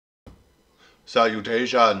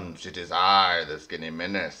Salutations, it is I, the Skinny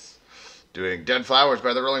Menace, doing Dead Flowers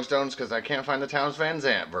by the Rolling Stones because I can't find the Townes Van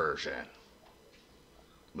Zandt version.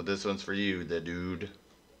 But this one's for you, the dude.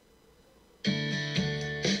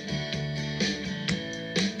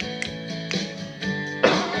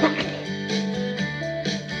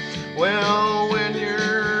 Well, when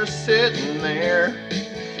you're sitting there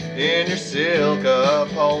in your silk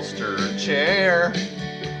upholstered chair,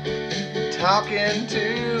 talking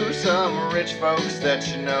to some rich folks that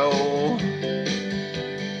you know,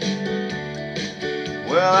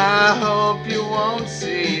 well, I hope you won't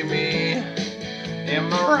see me in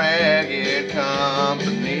my ragged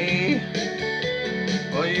company.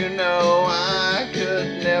 Well, you know I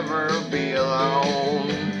could never be alone.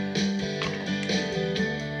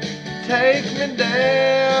 Take me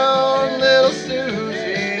down, little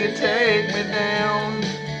Susie, take me down.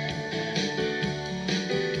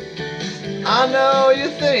 I know you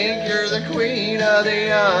think you're the queen of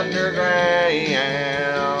the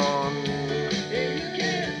underground.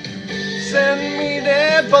 Send me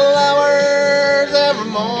dead flowers every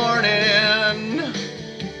morning.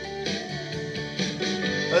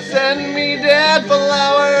 Send me dead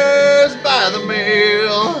flowers by the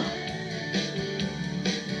mail.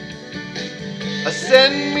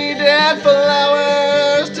 Send me dead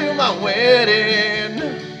flowers to my wedding.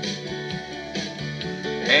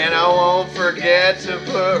 And I won't forget to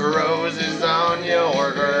put roses on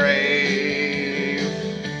your grave.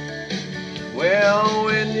 Well,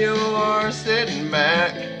 when you're sitting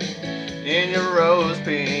back in your rose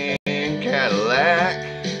pink Cadillac,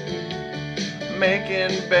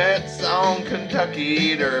 making bets on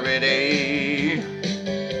Kentucky Derby Day,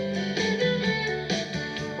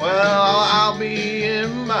 well, I'll be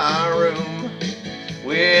in my room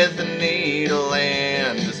with a needle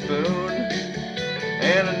and a spoon,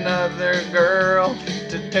 and another girl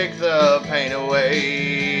to take the pain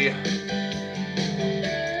away.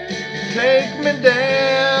 Take me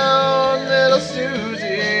down, little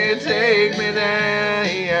Susie, take me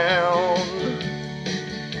down.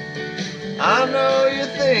 I know you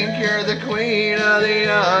think you're the queen of the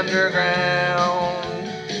underground.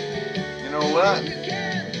 You know what?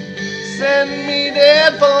 Send me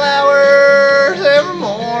dead flowers every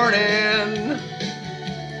morning.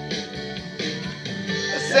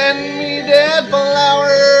 Send me dead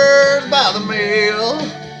flowers by the mail.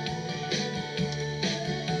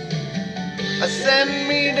 Send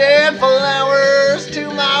me dead flowers to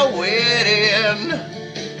my wedding.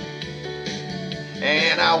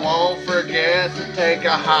 And I won't forget to take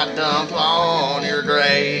a hot dump on your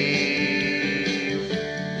grave.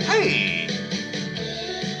 Hey!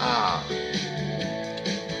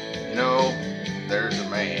 You know, there's a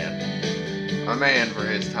man for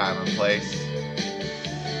his time and place.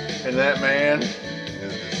 And that man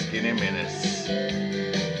is the Skinny Menace.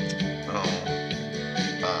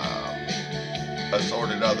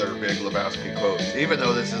 Assorted other Big Lebowski quotes, even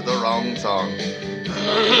though this is the wrong song.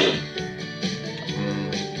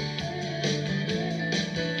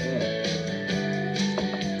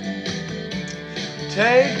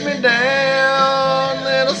 Take me down,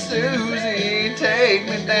 little Susie, take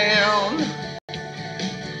me down.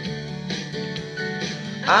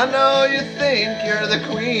 I know you think you're the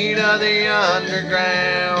queen of the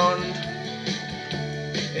underground.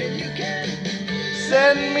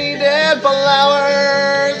 Send me dead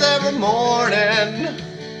flowers every morning.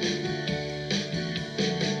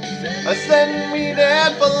 Send me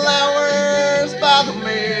dead flowers by the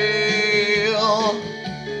mail.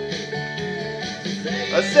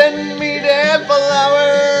 Send me dead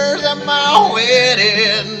flowers at my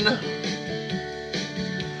wedding.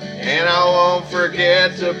 And I won't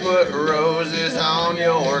forget to put roses on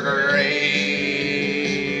your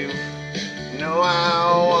grave. No,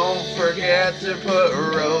 I won't forget to put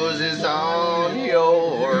roses on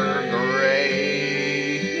your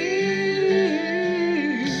grave.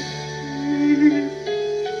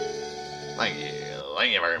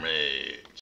 Thank you very much.